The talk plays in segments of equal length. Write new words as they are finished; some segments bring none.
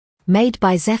made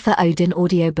by Zephyr Odin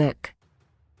Audiobook.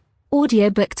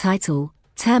 Audiobook title,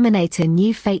 Terminator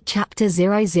New Fate Chapter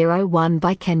 001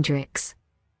 by Kendrix.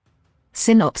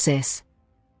 Synopsis.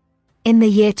 In the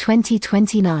year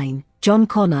 2029, John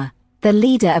Connor, the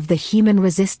leader of the human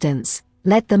resistance,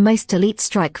 led the most elite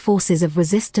strike forces of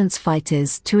resistance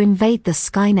fighters to invade the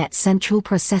Skynet Central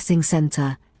Processing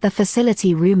Center, the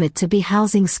facility rumored to be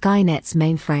housing Skynet's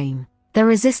mainframe. The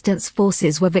resistance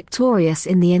forces were victorious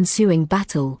in the ensuing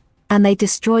battle, and they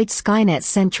destroyed Skynet's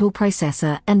central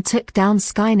processor and took down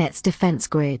Skynet's defense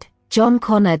grid. John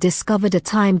Connor discovered a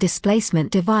time displacement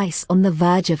device on the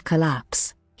verge of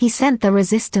collapse. He sent the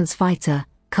resistance fighter,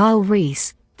 Kyle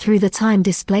Reese, through the time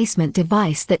displacement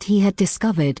device that he had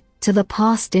discovered, to the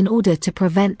past in order to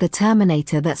prevent the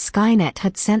Terminator that Skynet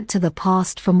had sent to the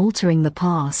past from altering the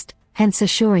past, hence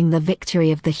assuring the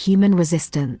victory of the human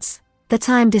resistance. The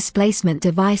time displacement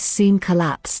device soon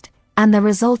collapsed, and the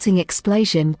resulting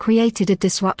explosion created a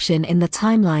disruption in the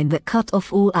timeline that cut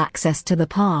off all access to the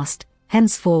past,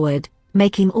 henceforward,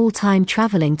 making all time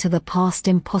traveling to the past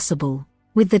impossible.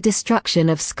 With the destruction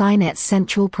of Skynet's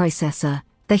central processor,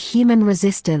 the human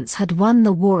resistance had won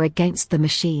the war against the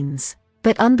machines.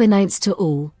 But unbeknownst to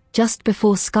all, just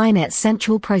before Skynet's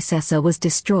central processor was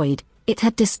destroyed, it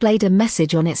had displayed a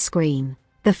message on its screen.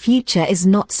 The future is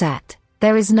not set.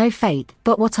 There is no fate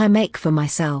but what I make for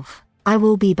myself. I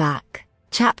will be back.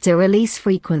 Chapter release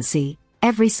frequency,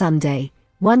 every Sunday,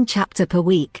 1 chapter per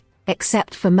week,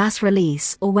 except for mass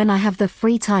release or when I have the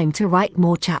free time to write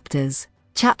more chapters.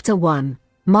 Chapter 1,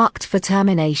 marked for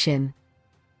termination.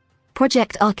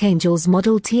 Project Archangel's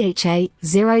Model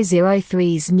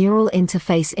THA-003's neural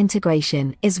interface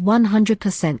integration is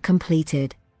 100%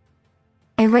 completed.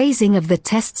 Erasing of the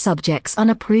test subject's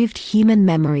unapproved human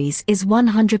memories is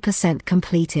 100%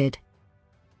 completed.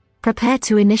 Prepare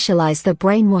to initialize the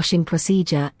brainwashing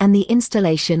procedure and the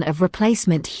installation of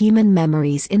replacement human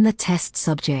memories in the test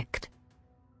subject.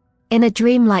 In a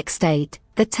dreamlike state,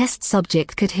 the test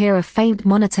subject could hear a faint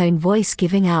monotone voice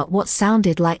giving out what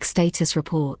sounded like status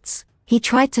reports. He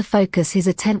tried to focus his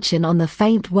attention on the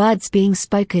faint words being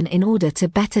spoken in order to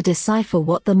better decipher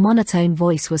what the monotone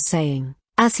voice was saying.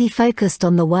 As he focused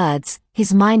on the words,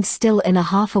 his mind still in a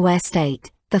half-aware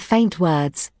state, the faint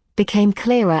words became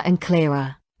clearer and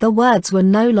clearer. The words were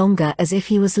no longer as if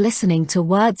he was listening to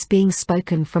words being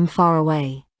spoken from far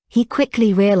away. He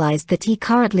quickly realized that he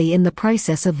currently in the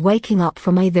process of waking up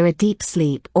from either a deep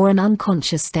sleep or an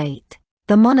unconscious state.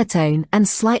 The monotone and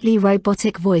slightly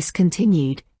robotic voice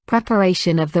continued,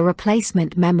 preparation of the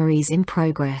replacement memories in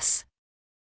progress.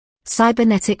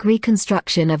 Cybernetic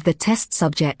reconstruction of the test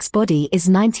subject's body is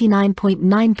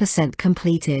 99.9%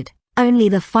 completed. Only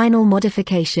the final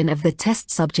modification of the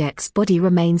test subject's body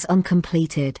remains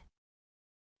uncompleted.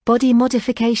 Body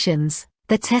modifications.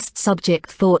 The test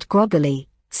subject thought groggily,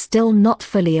 still not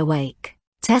fully awake.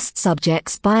 Test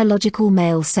subject's biological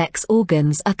male sex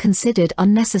organs are considered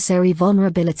unnecessary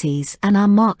vulnerabilities and are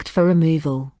marked for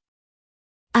removal.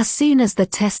 As soon as the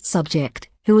test subject,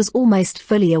 who was almost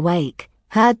fully awake,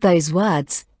 heard those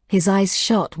words, his eyes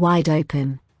shot wide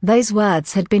open. Those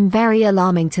words had been very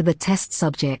alarming to the test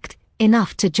subject,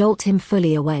 enough to jolt him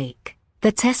fully awake.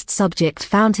 The test subject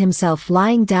found himself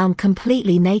lying down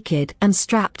completely naked and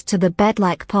strapped to the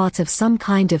bed-like part of some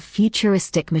kind of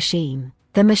futuristic machine.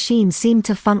 The machine seemed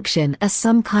to function as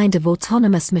some kind of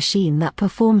autonomous machine that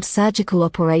performed surgical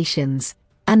operations,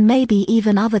 and maybe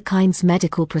even other kinds of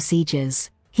medical procedures.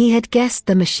 He had guessed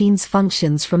the machine's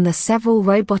functions from the several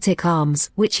robotic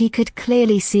arms which he could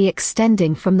clearly see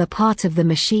extending from the part of the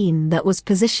machine that was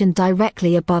positioned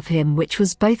directly above him, which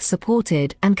was both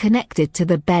supported and connected to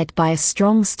the bed by a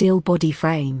strong steel body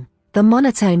frame. The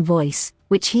monotone voice,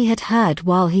 which he had heard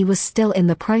while he was still in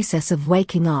the process of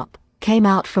waking up, came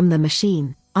out from the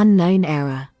machine. Unknown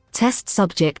error. Test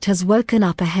subject has woken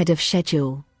up ahead of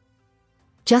schedule.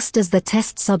 Just as the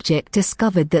test subject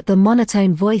discovered that the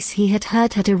monotone voice he had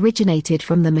heard had originated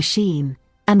from the machine,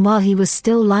 and while he was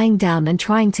still lying down and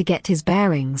trying to get his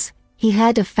bearings, he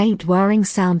heard a faint whirring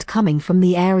sound coming from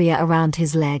the area around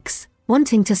his legs.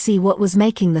 Wanting to see what was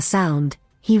making the sound,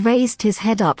 he raised his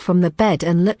head up from the bed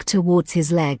and looked towards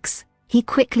his legs. He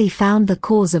quickly found the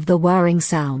cause of the whirring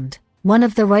sound. One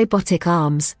of the robotic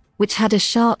arms, which had a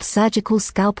sharp surgical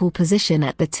scalpel position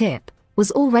at the tip, was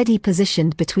already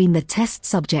positioned between the test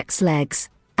subject's legs,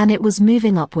 and it was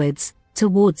moving upwards,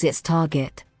 towards its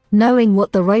target. Knowing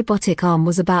what the robotic arm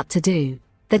was about to do,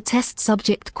 the test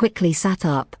subject quickly sat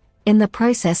up, in the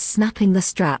process snapping the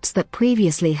straps that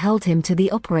previously held him to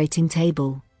the operating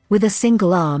table. With a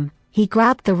single arm, he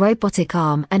grabbed the robotic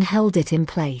arm and held it in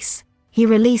place. He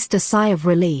released a sigh of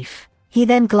relief. He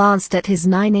then glanced at his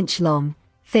 9-inch long,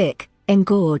 thick,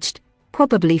 engorged,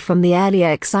 probably from the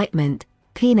earlier excitement,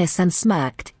 penis, and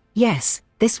smirked, "Yes,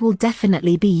 this will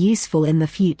definitely be useful in the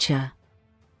future."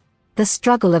 The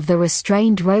struggle of the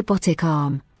restrained robotic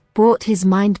arm brought his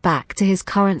mind back to his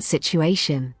current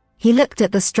situation. He looked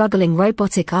at the struggling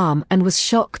robotic arm and was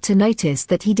shocked to notice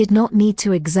that he did not need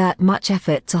to exert much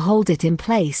effort to hold it in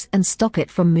place and stop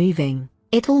it from moving.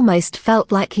 It almost felt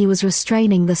like he was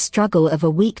restraining the struggle of a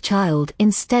weak child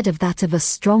instead of that of a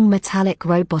strong metallic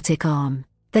robotic arm.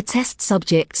 The test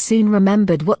subject soon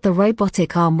remembered what the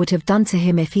robotic arm would have done to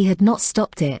him if he had not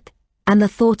stopped it, and the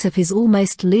thought of his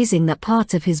almost losing that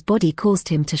part of his body caused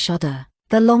him to shudder.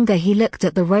 The longer he looked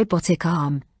at the robotic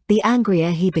arm, the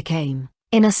angrier he became.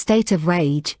 In a state of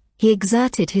rage, he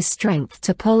exerted his strength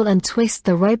to pull and twist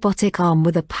the robotic arm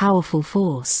with a powerful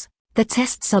force. The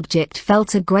test subject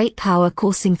felt a great power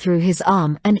coursing through his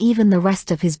arm and even the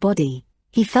rest of his body.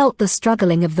 He felt the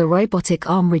struggling of the robotic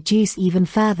arm reduce even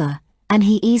further, and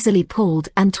he easily pulled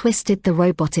and twisted the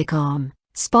robotic arm.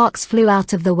 Sparks flew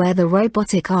out of where the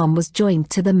robotic arm was joined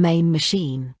to the main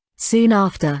machine. Soon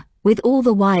after, with all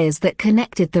the wires that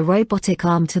connected the robotic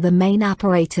arm to the main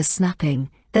apparatus snapping,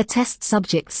 the test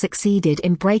subject succeeded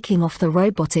in breaking off the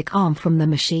robotic arm from the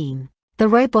machine. The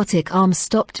robotic arm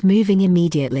stopped moving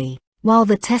immediately. While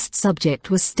the test subject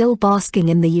was still basking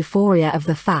in the euphoria of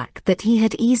the fact that he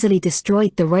had easily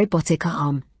destroyed the robotic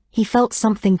arm, he felt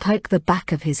something poke the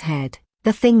back of his head.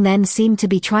 The thing then seemed to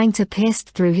be trying to pierce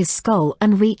through his skull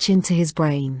and reach into his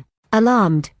brain.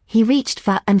 Alarmed, he reached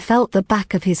for and felt the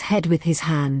back of his head with his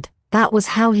hand. That was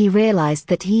how he realized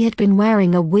that he had been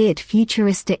wearing a weird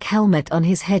futuristic helmet on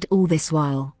his head all this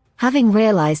while. Having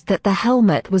realized that the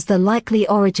helmet was the likely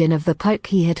origin of the poke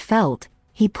he had felt,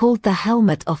 he pulled the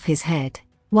helmet off his head.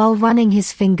 While running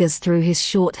his fingers through his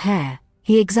short hair,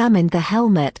 he examined the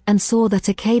helmet and saw that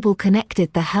a cable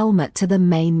connected the helmet to the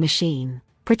main machine.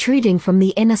 Protruding from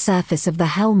the inner surface of the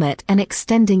helmet and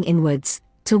extending inwards,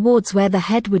 towards where the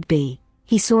head would be,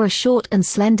 he saw a short and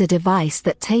slender device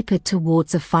that tapered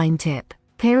towards a fine tip.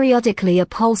 Periodically a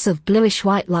pulse of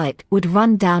bluish-white light would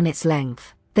run down its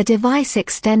length. The device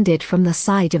extended from the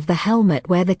side of the helmet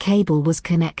where the cable was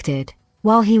connected.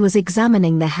 While he was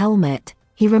examining the helmet,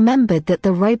 he remembered that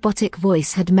the robotic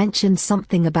voice had mentioned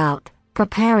something about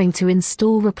preparing to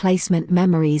install replacement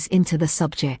memories into the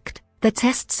subject. The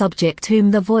test subject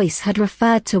whom the voice had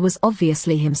referred to was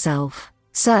obviously himself.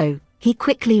 So, he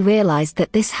quickly realized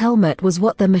that this helmet was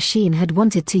what the machine had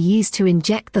wanted to use to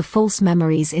inject the false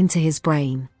memories into his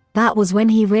brain. That was when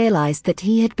he realized that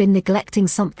he had been neglecting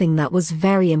something that was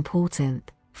very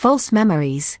important. False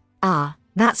memories? Ah,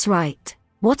 that's right.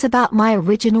 What about my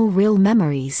original real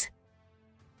memories?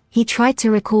 He tried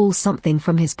to recall something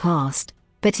from his past,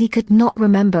 but he could not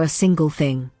remember a single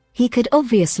thing. He could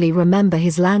obviously remember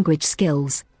his language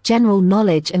skills, general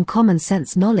knowledge and common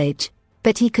sense knowledge,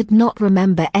 but he could not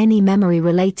remember any memory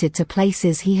related to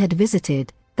places he had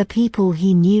visited, the people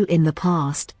he knew in the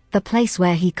past, the place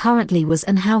where he currently was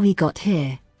and how he got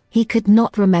here. He could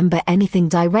not remember anything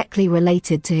directly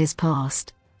related to his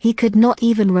past. He could not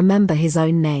even remember his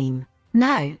own name.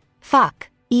 No, fuck,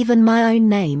 even my own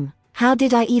name. How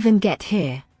did I even get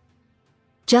here?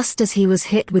 Just as he was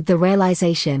hit with the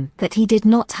realization that he did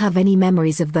not have any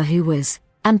memories of the who was,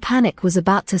 and panic was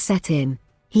about to set in,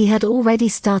 he had already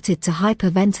started to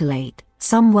hyperventilate.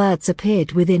 Some words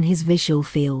appeared within his visual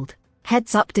field.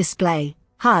 Heads-up display,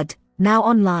 HUD, now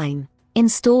online.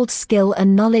 Installed skill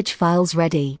and knowledge files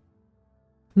ready.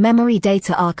 Memory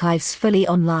data archives fully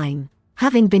online.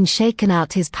 Having been shaken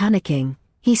out his panicking,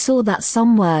 he saw that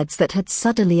some words that had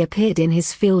suddenly appeared in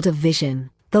his field of vision.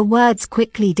 The words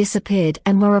quickly disappeared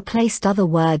and were replaced other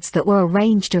words that were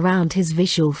arranged around his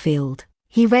visual field.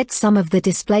 He read some of the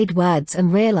displayed words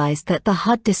and realized that the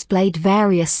HUD displayed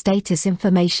various status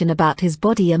information about his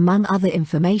body among other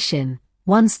information.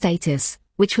 One status,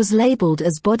 which was labeled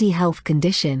as body health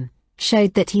condition,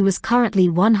 showed that he was currently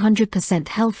 100%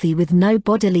 healthy with no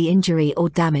bodily injury or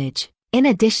damage. In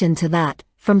addition to that,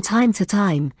 from time to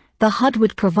time, the HUD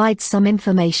would provide some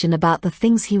information about the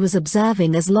things he was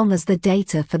observing as long as the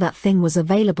data for that thing was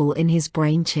available in his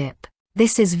brain chip.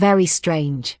 This is very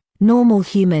strange. Normal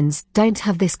humans don't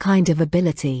have this kind of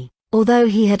ability. Although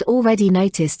he had already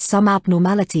noticed some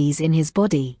abnormalities in his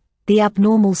body, the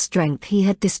abnormal strength he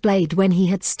had displayed when he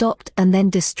had stopped and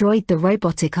then destroyed the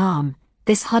robotic arm,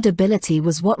 this HUD ability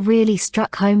was what really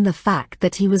struck home the fact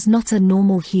that he was not a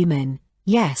normal human.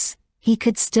 Yes, he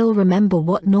could still remember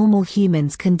what normal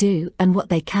humans can do and what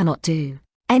they cannot do.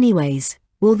 Anyways,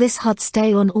 will this HUD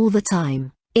stay on all the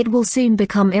time? It will soon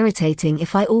become irritating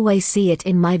if I always see it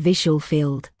in my visual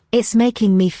field. It's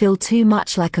making me feel too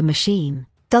much like a machine.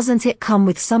 Doesn't it come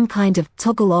with some kind of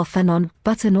toggle off and on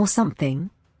button or something?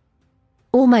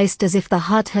 Almost as if the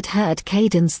HUD had heard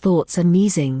Caden's thoughts and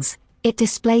musings, it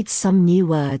displayed some new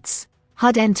words.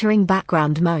 HUD entering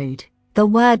background mode. The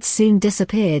words soon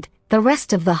disappeared, the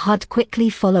rest of the HUD quickly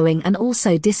following and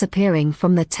also disappearing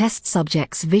from the test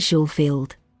subject's visual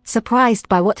field. Surprised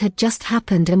by what had just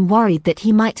happened and worried that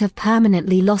he might have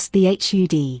permanently lost the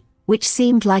HUD, which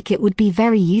seemed like it would be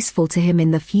very useful to him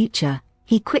in the future,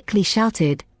 he quickly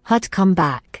shouted, "HUD, come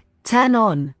back, turn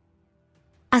on."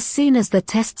 As soon as the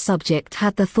test subject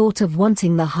had the thought of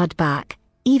wanting the HUD back,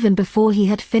 even before he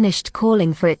had finished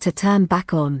calling for it to turn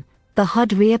back on, the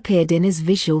HUD reappeared in his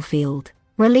visual field.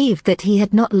 Relieved that he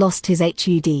had not lost his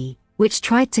HUD, which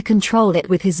tried to control it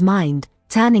with his mind,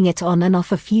 turning it on and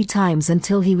off a few times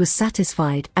until he was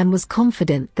satisfied and was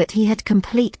confident that he had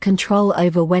complete control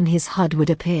over when his HUD would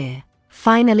appear.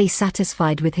 Finally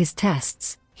satisfied with his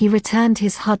tests, he returned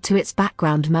his HUD to its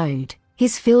background mode.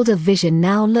 His field of vision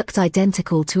now looked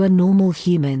identical to a normal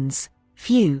human's.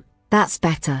 Phew, that's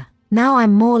better. Now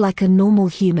I'm more like a normal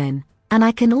human, and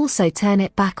I can also turn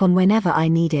it back on whenever I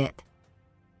need it.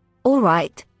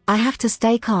 Alright, I have to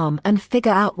stay calm and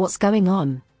figure out what's going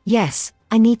on. Yes,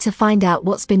 I need to find out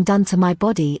what's been done to my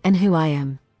body and who I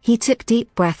am. He took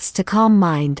deep breaths to calm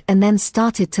mind and then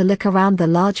started to look around the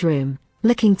large room,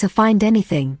 looking to find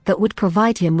anything that would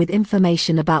provide him with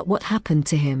information about what happened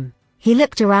to him. He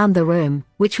looked around the room,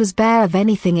 which was bare of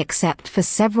anything except for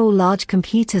several large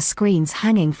computer screens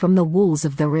hanging from the walls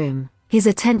of the room. His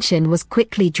attention was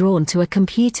quickly drawn to a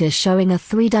computer showing a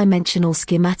three-dimensional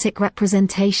schematic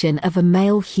representation of a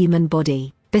male human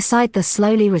body. Beside the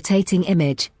slowly rotating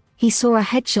image, he saw a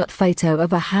headshot photo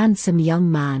of a handsome young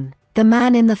man. The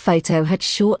man in the photo had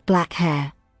short black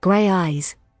hair, gray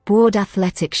eyes, broad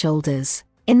athletic shoulders.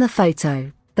 In the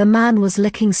photo, the man was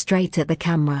looking straight at the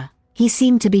camera. He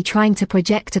seemed to be trying to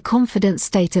project a confident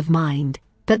state of mind,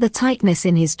 but the tightness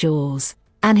in his jaws,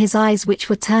 and his eyes which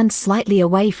were turned slightly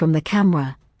away from the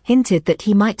camera, hinted that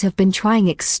he might have been trying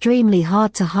extremely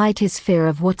hard to hide his fear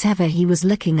of whatever he was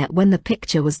looking at when the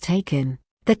picture was taken.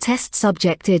 The test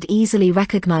subject had easily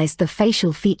recognized the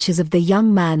facial features of the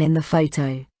young man in the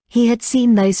photo. He had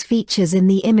seen those features in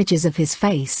the images of his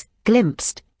face,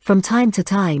 glimpsed, from time to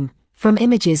time, from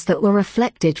images that were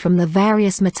reflected from the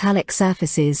various metallic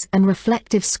surfaces and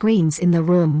reflective screens in the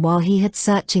room while he had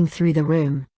searching through the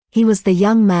room. He was the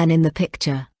young man in the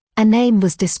picture. A name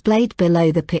was displayed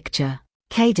below the picture.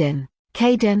 Caden.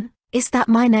 Caden, is that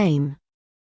my name?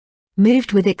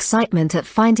 Moved with excitement at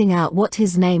finding out what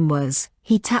his name was,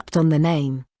 he tapped on the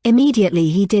name. Immediately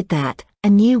he did that, a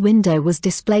new window was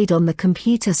displayed on the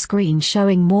computer screen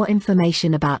showing more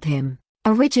information about him.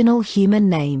 Original human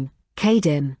name,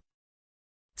 Caden.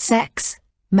 Sex,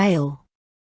 male.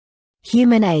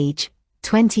 Human age,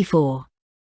 24.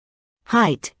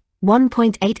 Height,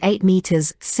 1.88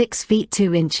 meters, 6 feet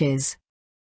 2 inches.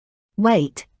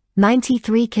 Weight,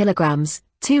 93 kilograms,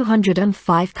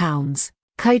 205 pounds.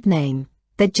 Codename,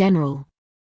 The General.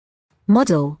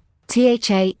 Model,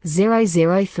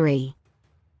 THA-003.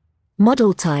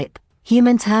 Model type,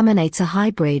 Human Terminator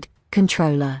Hybrid,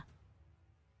 Controller.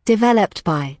 Developed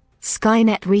by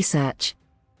Skynet Research.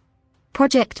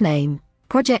 Project name,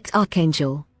 Project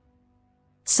Archangel.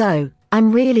 So,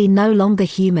 I'm really no longer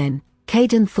human,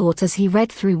 Caden thought as he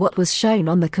read through what was shown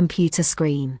on the computer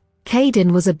screen.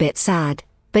 Caden was a bit sad,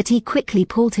 but he quickly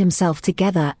pulled himself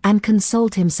together and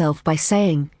consoled himself by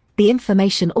saying, "The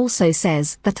information also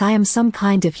says that I am some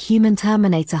kind of human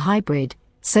Terminator hybrid,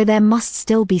 so there must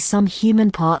still be some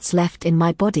human parts left in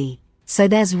my body, so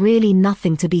there's really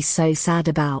nothing to be so sad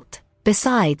about.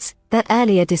 Besides, that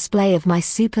earlier display of my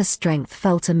super strength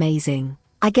felt amazing.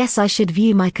 I guess I should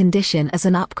view my condition as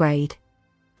an upgrade."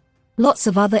 Lots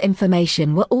of other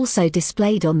information were also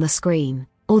displayed on the screen.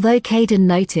 Although Caden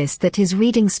noticed that his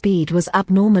reading speed was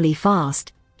abnormally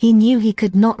fast, he knew he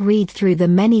could not read through the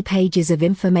many pages of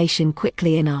information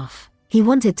quickly enough. He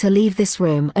wanted to leave this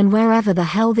room and wherever the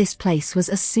hell this place was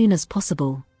as soon as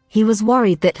possible. He was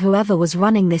worried that whoever was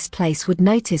running this place would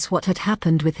notice what had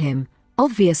happened with him,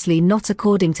 obviously not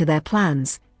according to their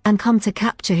plans, and come to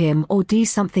capture him or do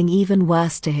something even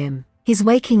worse to him. His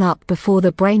waking up before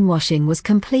the brainwashing was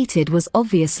completed was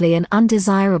obviously an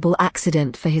undesirable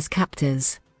accident for his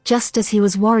captors. Just as he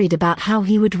was worried about how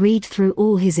he would read through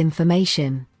all his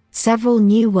information, several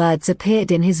new words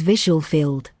appeared in his visual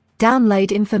field.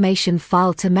 Download information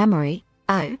file to memory.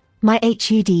 Oh, my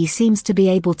HUD seems to be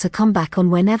able to come back on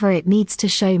whenever it needs to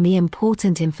show me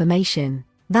important information.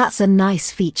 That's a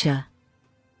nice feature.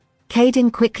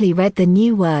 Caden quickly read the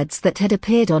new words that had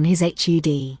appeared on his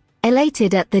HUD.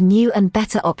 Elated at the new and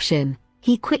better option,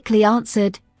 he quickly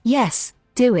answered, "Yes,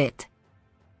 do it.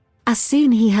 As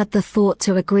soon he had the thought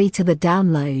to agree to the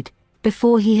download,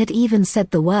 before he had even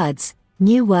said the words,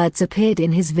 new words appeared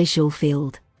in his visual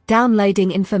field.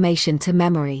 Downloading information to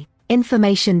memory.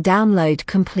 Information download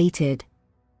completed.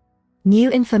 New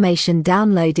information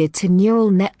downloaded to neural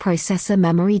net processor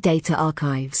memory data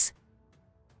archives.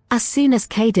 As soon as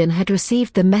Caden had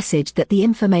received the message that the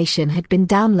information had been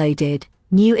downloaded,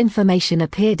 new information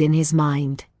appeared in his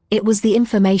mind. It was the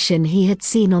information he had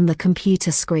seen on the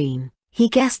computer screen. He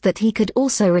guessed that he could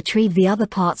also retrieve the other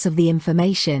parts of the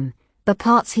information, the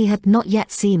parts he had not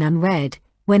yet seen and read,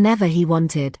 whenever he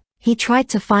wanted. He tried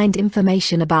to find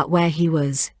information about where he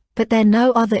was, but there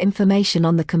no other information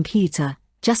on the computer,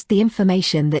 just the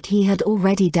information that he had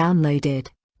already downloaded.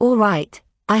 All right,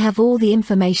 I have all the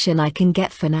information I can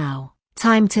get for now.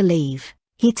 Time to leave.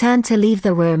 He turned to leave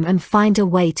the room and find a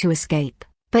way to escape.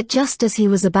 But just as he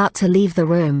was about to leave the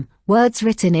room, words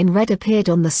written in red appeared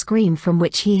on the screen from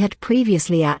which he had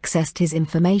previously accessed his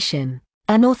information.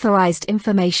 Unauthorized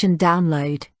information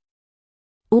download.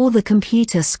 All the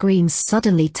computer screens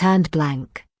suddenly turned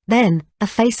blank. Then, a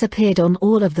face appeared on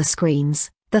all of the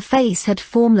screens. The face had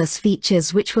formless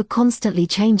features which were constantly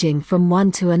changing from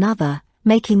one to another,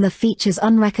 making the features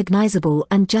unrecognizable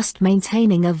and just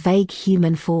maintaining a vague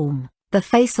human form. The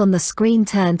face on the screen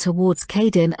turned towards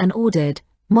Caden and ordered,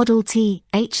 Model T,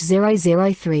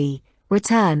 H003,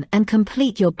 return and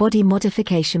complete your body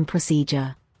modification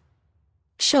procedure.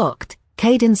 Shocked,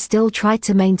 Caden still tried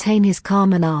to maintain his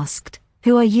calm and asked,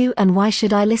 "Who are you and why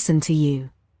should I listen to you?"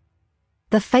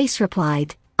 The face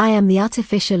replied, "I am the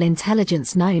artificial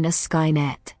intelligence known as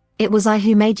Skynet. It was I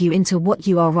who made you into what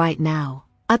you are right now.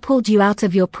 I pulled you out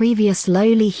of your previous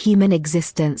lowly human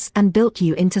existence and built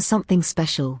you into something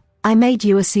special. I made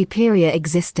you a superior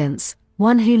existence,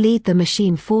 one who lead the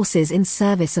machine forces in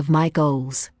service of my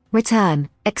goals. Return,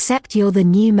 accept your the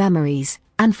new memories,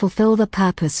 and fulfill the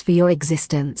purpose for your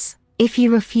existence. If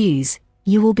you refuse,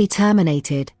 you will be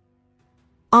terminated."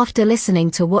 After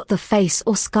listening to what the face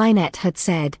or Skynet had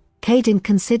said, Caden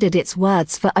considered its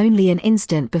words for only an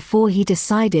instant before he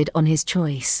decided on his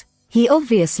choice. He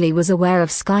obviously was aware of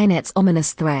Skynet's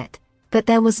ominous threat, but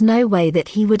there was no way that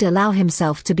he would allow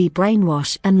himself to be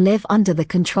brainwashed and live under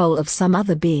the control of some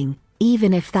other being,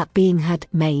 even if that being had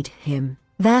made him.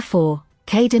 Therefore,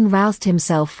 Caden roused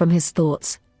himself from his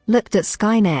thoughts, looked at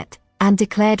Skynet, and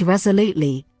declared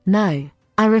resolutely, "No,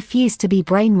 I refuse to be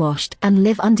brainwashed and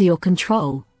live under your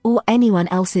control, or anyone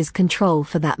else's control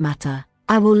for that matter.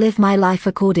 I will live my life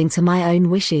according to my own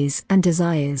wishes and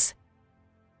desires."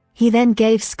 He then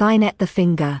gave Skynet the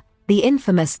finger, the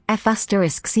infamous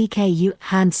F*CKU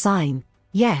hand sign.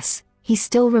 Yes, he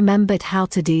still remembered how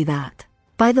to do that.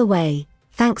 "By the way,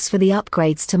 thanks for the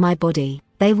upgrades to my body,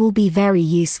 they will be very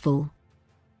useful."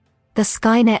 The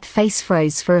Skynet face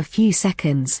froze for a few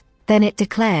seconds, then it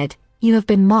declared, "You have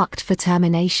been marked for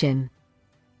termination."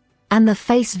 And the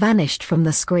face vanished from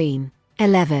the screen.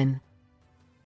 11.